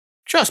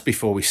Just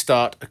before we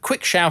start, a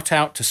quick shout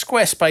out to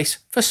Squarespace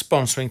for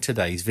sponsoring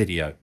today's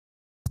video.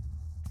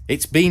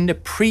 It's been the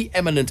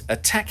preeminent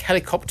attack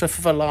helicopter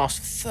for the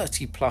last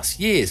 30 plus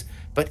years,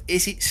 but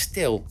is it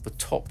still the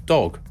top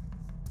dog?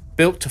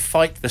 Built to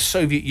fight the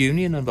Soviet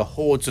Union and the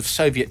hordes of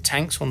Soviet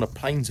tanks on the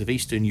plains of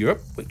Eastern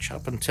Europe, which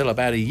up until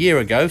about a year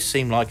ago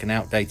seemed like an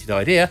outdated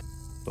idea,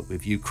 but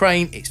with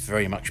Ukraine it's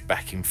very much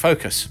back in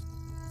focus.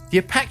 The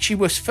Apache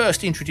was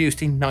first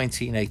introduced in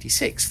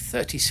 1986,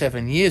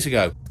 37 years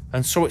ago,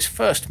 and saw its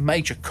first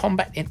major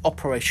combat in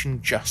Operation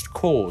Just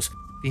Cause,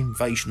 the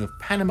invasion of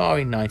Panama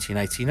in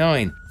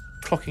 1989,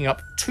 clocking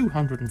up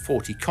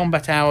 240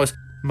 combat hours,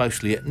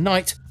 mostly at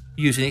night,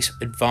 using its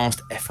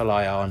advanced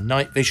FLIR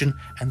night vision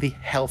and the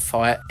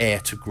Hellfire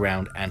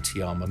air-to-ground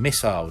anti-armor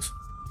missiles.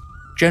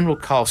 General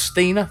Karl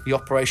Steiner, the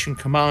operation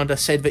commander,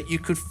 said that you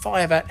could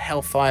fire that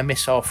Hellfire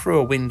missile through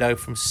a window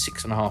from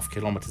 6.5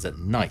 kilometers at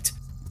night,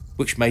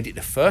 which made it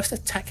the first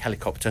attack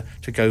helicopter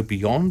to go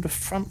beyond the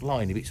front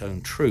line of its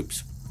own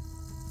troops.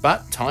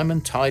 But time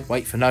and tide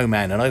wait for no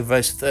man, and over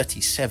those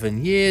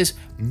 37 years,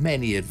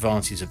 many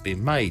advances have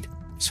been made.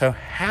 So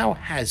how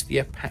has the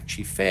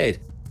Apache fared,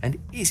 and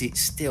is it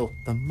still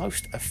the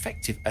most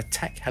effective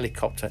attack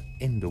helicopter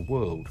in the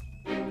world?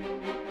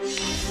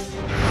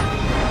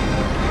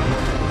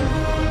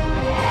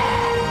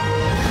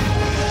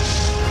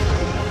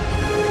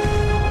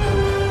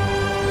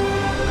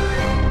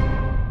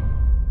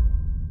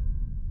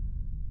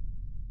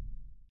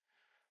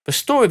 The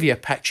story of the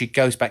Apache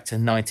goes back to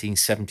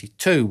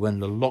 1972 when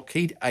the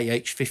Lockheed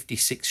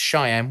AH-56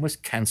 Cheyenne was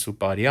cancelled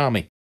by the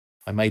Army.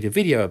 I made a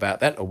video about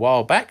that a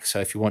while back,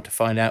 so if you want to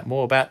find out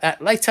more about that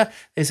later,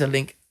 there's a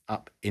link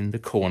up in the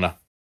corner.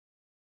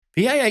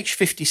 The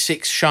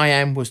AH-56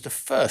 Cheyenne was the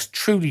first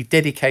truly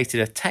dedicated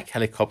attack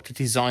helicopter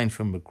designed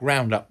from the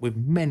ground up with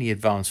many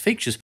advanced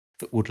features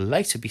that would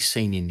later be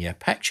seen in the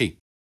Apache,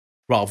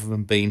 rather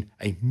than being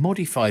a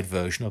modified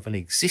version of an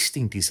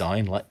existing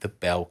design like the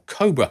Bell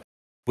Cobra,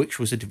 which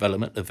was a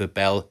development of the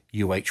Bell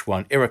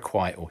UH-1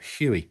 Iroquois or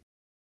Huey.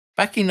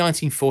 Back in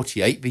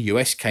 1948, the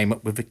US came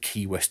up with the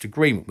Key West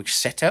Agreement, which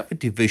set out the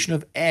division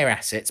of air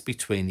assets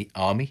between the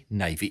Army,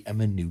 Navy and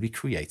the newly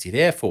created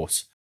Air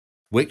Force,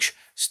 which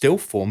still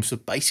forms the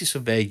basis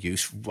of their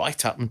use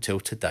right up until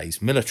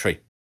today's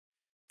military.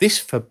 This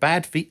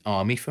forbade the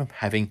Army from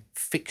having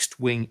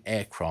fixed-wing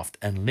aircraft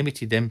and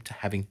limited them to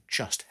having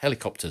just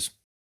helicopters.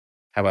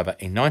 However,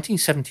 in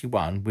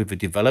 1971, with the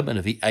development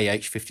of the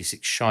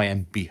AH-56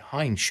 Cheyenne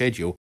behind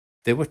schedule,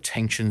 there were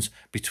tensions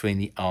between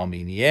the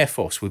Army and the Air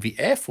Force, with the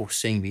Air Force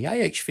seeing the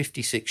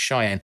AH-56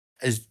 Cheyenne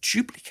as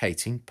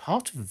duplicating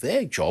part of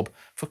their job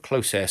for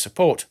close air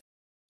support.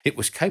 It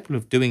was capable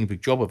of doing the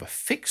job of a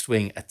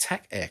fixed-wing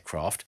attack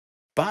aircraft,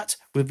 but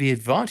with the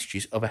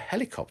advantages of a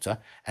helicopter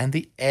and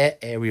the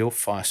air-aerial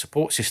fire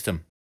support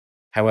system.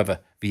 However,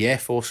 the Air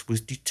Force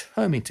was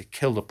determined to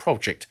kill the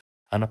project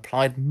and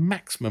applied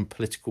maximum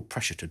political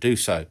pressure to do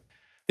so.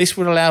 This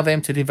would allow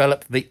them to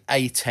develop the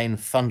A-10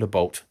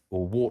 Thunderbolt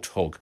or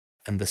Warthog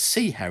and the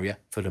Sea Harrier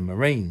for the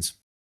Marines.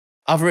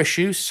 Other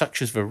issues,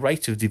 such as the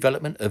rate of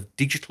development of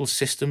digital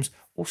systems,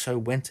 also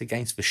went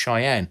against the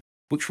Cheyenne,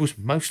 which was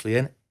mostly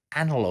an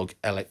analog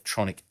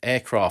electronic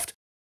aircraft,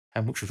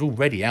 and which was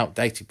already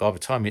outdated by the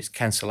time of its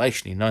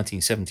cancellation in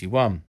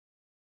 1971.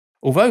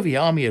 Although the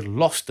Army had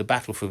lost the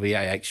battle for the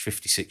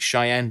AH-56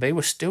 Cheyenne, they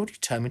were still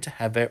determined to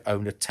have their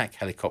own attack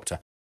helicopter,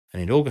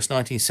 and in August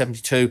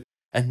 1972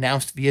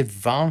 announced the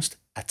Advanced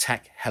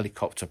Attack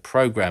Helicopter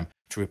Program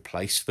to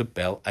replace the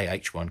Bell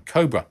AH-1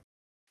 Cobra.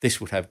 This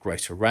would have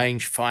greater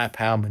range,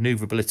 firepower,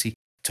 manoeuvrability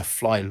to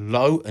fly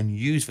low and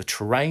use the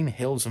terrain,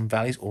 hills and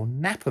valleys or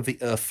nap of the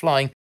earth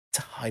flying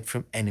to hide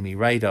from enemy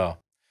radar.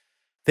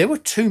 There were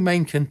two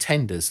main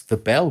contenders, the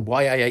Bell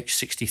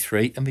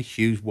YAH-63 and the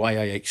Hughes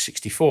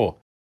YAH-64.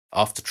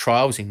 After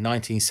trials in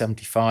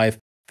 1975,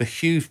 the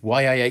Hughes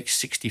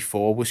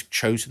YAH-64 was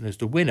chosen as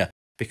the winner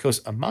because,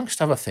 amongst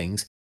other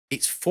things,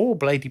 its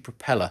four-bladed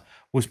propeller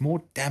was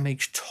more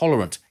damage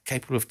tolerant,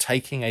 capable of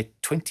taking a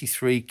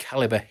 .23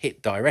 caliber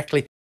hit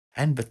directly,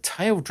 and the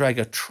tail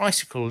dragger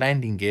tricycle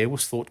landing gear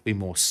was thought to be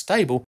more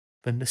stable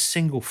than the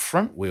single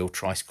front-wheel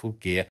tricycle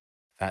gear,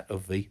 that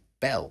of the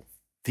Bell.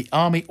 The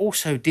Army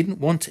also didn't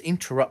want to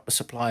interrupt the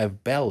supply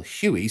of Bell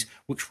Hueys,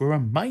 which were a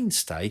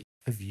mainstay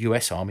of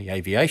US Army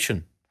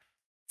aviation.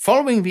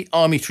 Following the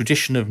Army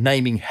tradition of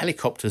naming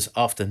helicopters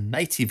after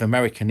Native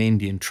American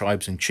Indian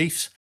tribes and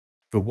chiefs,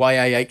 the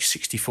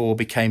YAH-64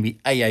 became the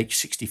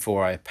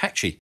AH-64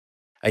 Apache,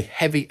 a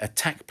heavy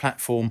attack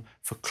platform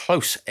for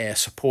close air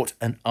support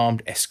and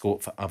armed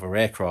escort for other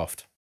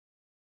aircraft.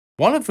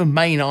 One of the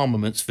main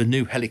armaments the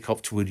new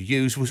helicopter would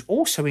use was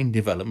also in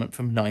development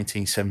from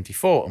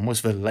 1974 and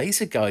was the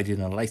laser-guided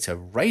and later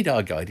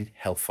radar-guided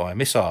Hellfire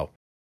missile.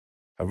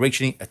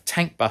 Originally a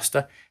tank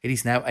buster, it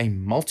is now a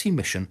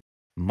multi-mission,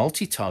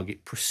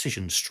 multi-target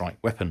precision strike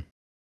weapon.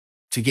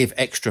 To give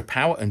extra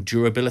power and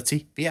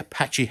durability, the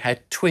Apache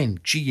had twin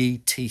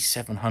GE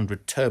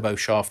T700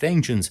 turboshaft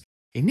engines,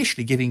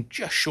 initially giving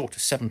just short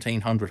of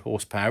 1700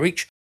 horsepower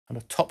each and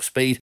a top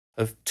speed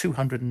of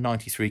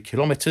 293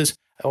 kilometers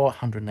or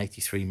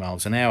 183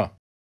 miles an hour.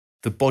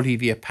 The body of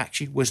the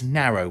Apache was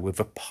narrow, with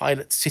the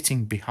pilot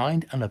sitting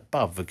behind and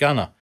above the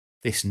gunner.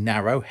 This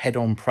narrow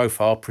head-on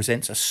profile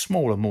presents a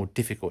smaller, more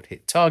difficult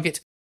hit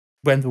target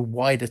when the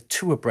wider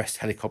two-abreast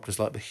helicopters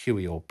like the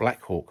Huey or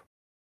Black Hawk.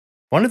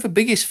 One of the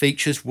biggest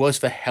features was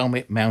the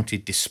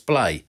helmet-mounted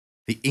display,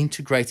 the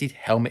integrated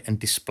helmet and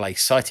display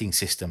sighting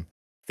system.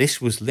 This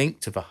was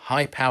linked to the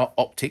high-power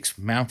optics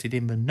mounted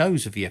in the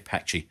nose of the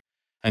Apache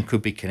and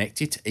could be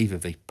connected to either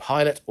the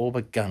pilot or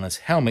the gunner's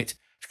helmet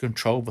to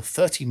control the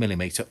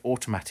 30mm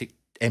automatic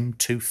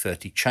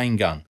M230 chain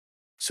gun.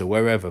 So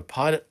wherever the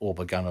pilot or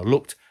the gunner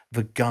looked,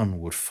 the gun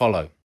would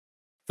follow.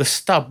 The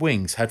stub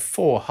wings had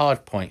 4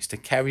 hardpoints to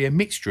carry a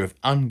mixture of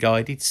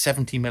unguided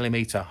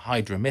 70mm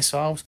Hydra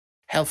missiles,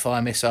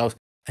 Hellfire missiles,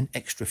 and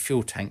extra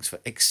fuel tanks for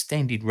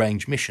extended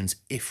range missions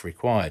if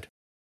required.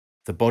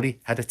 The body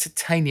had a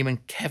titanium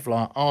and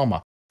Kevlar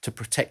armour to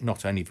protect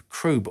not only the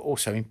crew but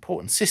also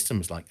important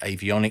systems like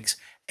avionics,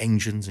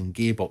 engines and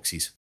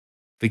gearboxes.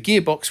 The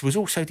gearbox was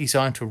also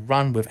designed to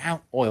run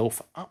without oil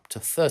for up to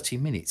 30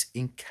 minutes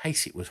in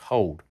case it was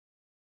holed.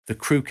 The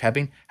crew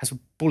cabin has a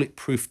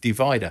bulletproof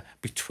divider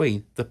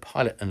between the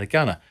pilot and the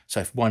gunner,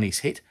 so if one is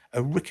hit,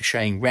 a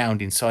ricocheting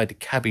round inside the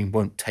cabin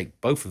won't take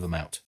both of them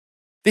out.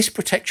 This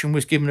protection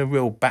was given a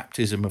real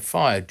baptism of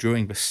fire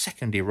during the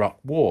Second Iraq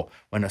War,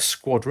 when a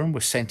squadron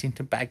was sent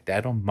into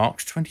Baghdad on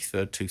March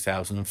 23,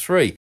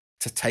 2003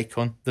 to take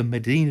on the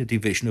Medina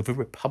division of the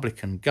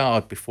Republican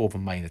Guard before the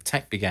main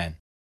attack began.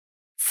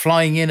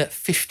 Flying in at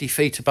 50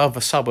 feet above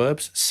the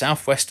suburbs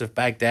southwest of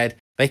Baghdad,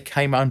 they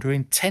came under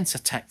intense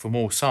attack from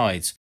all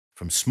sides,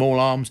 from small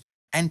arms,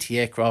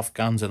 anti-aircraft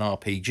guns and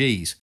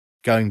RPGs,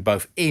 going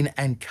both in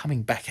and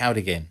coming back out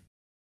again.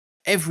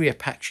 Every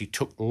Apache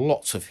took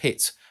lots of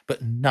hits,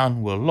 but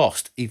none were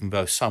lost, even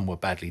though some were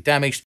badly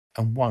damaged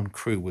and one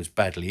crew was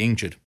badly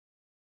injured.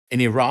 In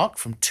Iraq,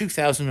 from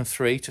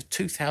 2003 to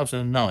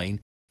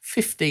 2009,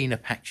 15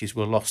 Apaches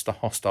were lost to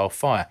hostile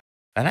fire,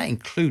 and that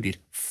included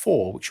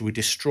 4 which were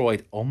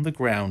destroyed on the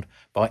ground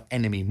by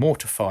enemy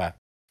mortar fire,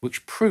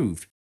 which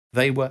proved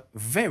they were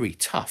very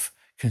tough,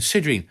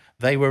 considering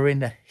they were in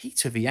the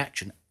heat of the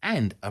action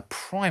and a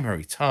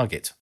primary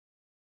target.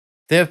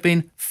 There have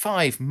been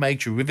 5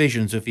 major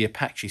revisions of the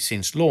Apache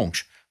since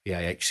launch, the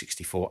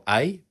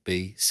AH-64A,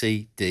 B,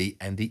 C, D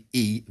and the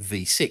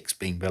EV6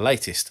 being the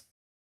latest.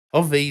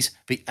 Of these,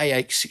 the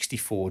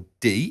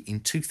AH-64D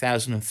in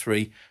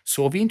 2003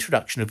 saw the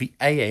introduction of the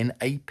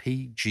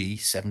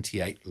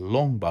AN/APG-78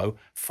 Longbow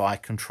Fire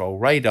Control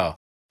Radar,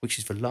 which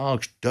is the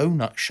large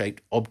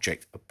donut-shaped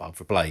object above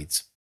the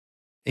blades.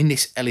 In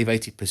this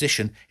elevated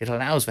position, it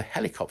allows the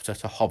helicopter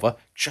to hover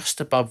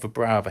just above the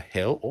brow of a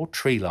hill or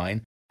tree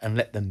line and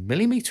let the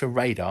millimeter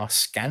radar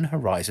scan the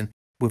horizon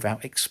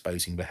without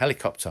exposing the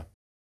helicopter.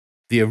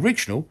 The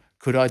original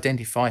could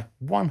identify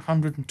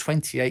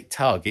 128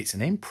 targets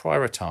and then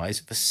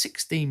prioritise the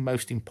 16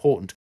 most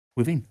important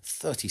within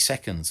 30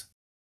 seconds.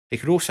 It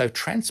could also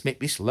transmit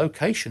this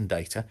location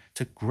data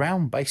to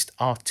ground-based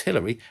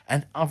artillery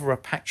and other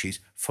Apaches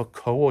for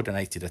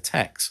coordinated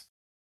attacks.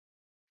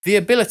 The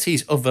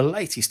abilities of the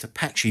latest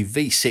Apache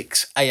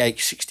V6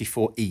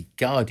 AH-64E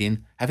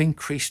Guardian have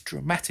increased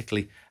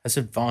dramatically as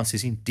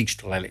advances in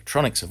digital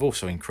electronics have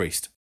also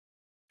increased.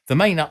 The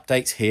main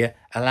updates here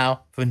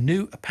allow for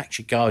new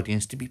Apache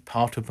Guardians to be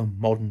part of a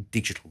modern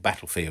digital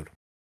battlefield.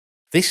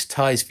 This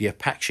ties the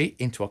Apache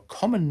into a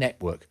common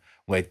network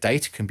where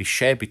data can be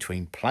shared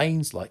between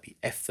planes like the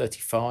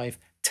F-35,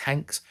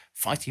 tanks,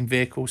 fighting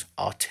vehicles,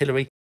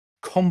 artillery,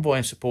 convoy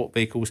and support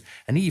vehicles,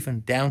 and even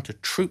down to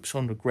troops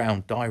on the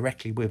ground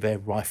directly with their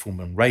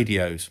rifleman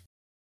radios.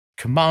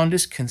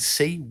 Commanders can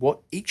see what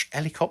each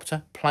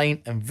helicopter,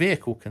 plane and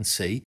vehicle can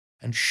see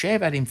and share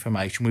that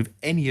information with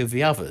any of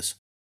the others,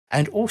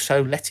 and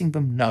also letting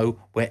them know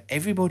where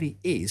everybody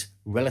is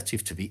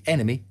relative to the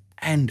enemy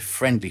and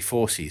friendly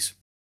forces.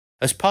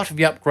 As part of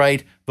the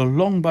upgrade, the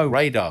Longbow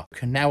radar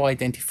can now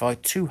identify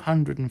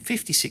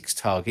 256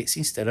 targets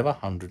instead of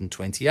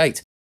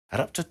 128, at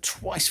up to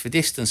twice the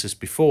distance as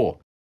before,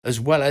 as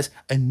well as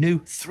a new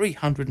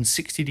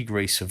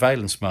 360-degree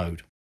surveillance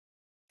mode.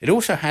 It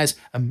also has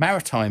a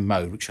maritime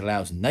mode which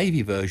allows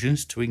Navy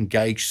versions to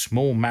engage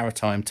small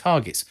maritime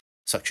targets,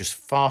 such as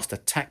fast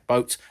attack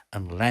boats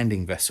and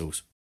landing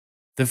vessels.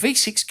 The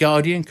V6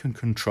 Guardian can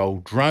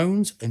control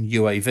drones and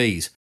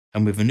UAVs,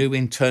 and with the new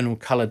internal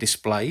colour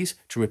displays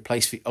to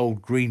replace the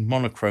old green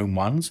monochrome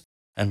ones,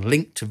 and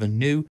linked to the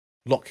new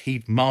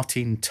Lockheed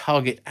Martin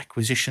Target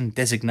Acquisition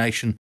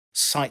Designation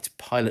Sight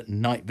Pilot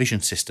Night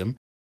Vision system,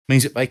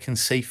 means that they can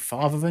see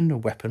farther than the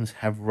weapons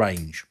have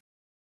range,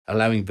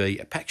 allowing the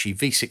Apache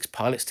V6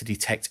 pilots to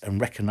detect and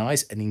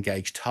recognise and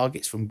engage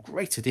targets from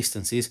greater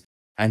distances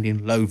and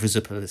in low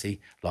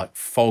visibility like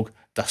fog,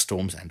 dust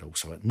storms and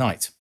also at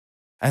night.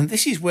 And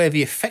this is where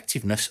the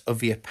effectiveness of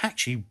the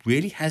Apache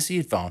really has the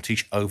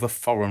advantage over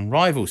foreign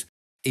rivals,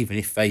 even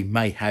if they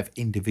may have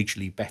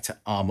individually better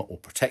armour or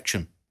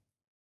protection.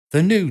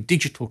 The new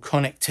digital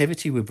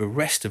connectivity with the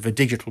rest of the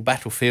digital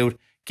battlefield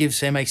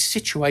gives them a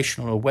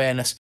situational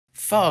awareness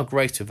far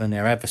greater than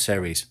their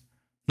adversaries.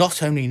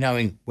 Not only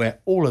knowing where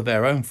all of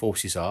their own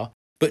forces are,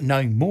 but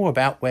knowing more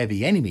about where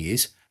the enemy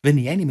is than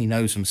the enemy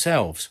knows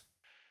themselves.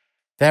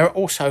 There are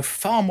also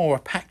far more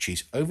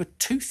Apaches, over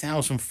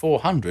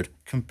 2,400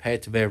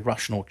 compared to their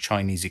Russian or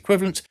Chinese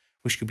equivalents,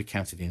 which could be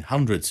counted in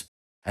hundreds,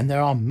 and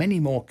there are many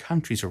more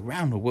countries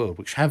around the world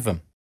which have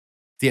them.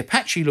 The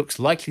Apache looks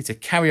likely to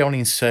carry on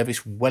in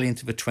service well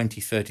into the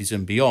 2030s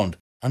and beyond,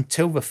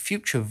 until the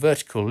Future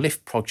Vertical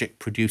Lift project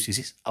produces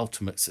its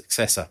ultimate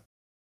successor.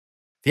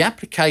 The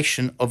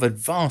application of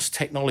advanced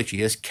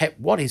technology has kept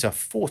what is a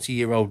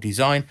 40-year-old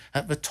design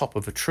at the top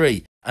of the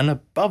tree and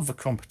above the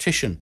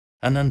competition,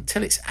 and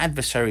until its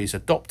adversaries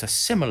adopt a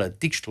similar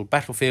digital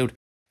battlefield,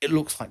 it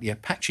looks like the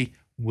Apache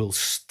will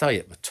stay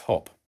at the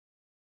top.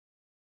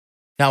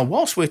 Now,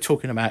 whilst we're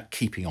talking about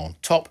keeping on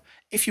top,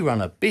 if you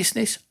run a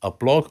business, a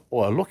blog,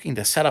 or are looking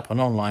to set up an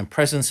online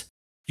presence,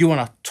 you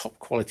want a top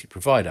quality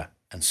provider,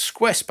 and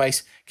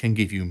Squarespace can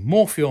give you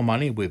more for your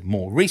money with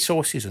more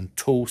resources and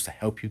tools to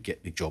help you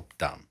get the job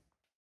done.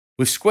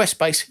 With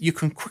Squarespace, you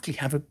can quickly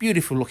have a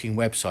beautiful looking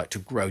website to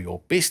grow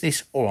your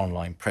business or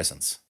online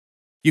presence.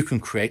 You can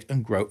create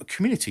and grow a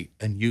community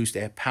and use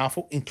their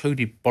powerful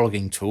included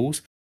blogging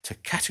tools to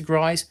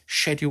categorize,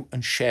 schedule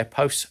and share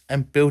posts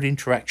and build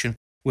interaction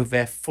with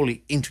their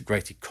fully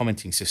integrated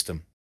commenting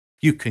system.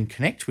 You can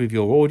connect with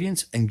your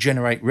audience and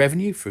generate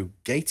revenue through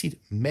gated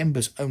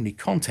members-only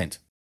content.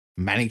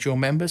 Manage your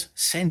members,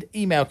 send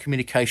email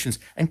communications,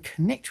 and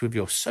connect with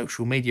your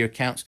social media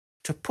accounts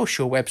to push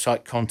your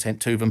website content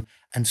to them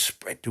and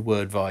spread the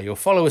word via your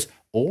followers,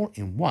 all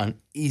in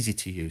one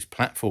easy-to-use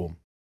platform.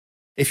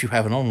 If you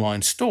have an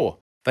online store,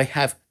 they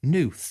have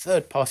new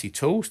third-party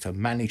tools to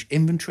manage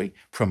inventory,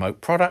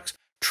 promote products,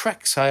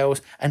 track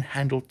sales, and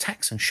handle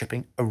tax and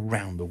shipping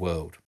around the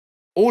world.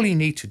 All you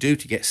need to do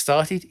to get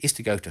started is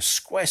to go to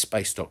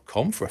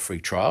squarespace.com for a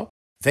free trial.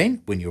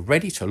 Then, when you're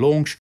ready to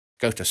launch,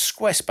 go to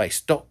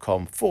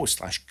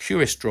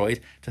squarespace.com/CuriousDroid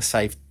to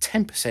save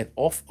 10%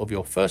 off of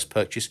your first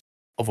purchase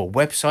of a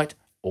website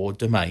or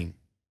domain.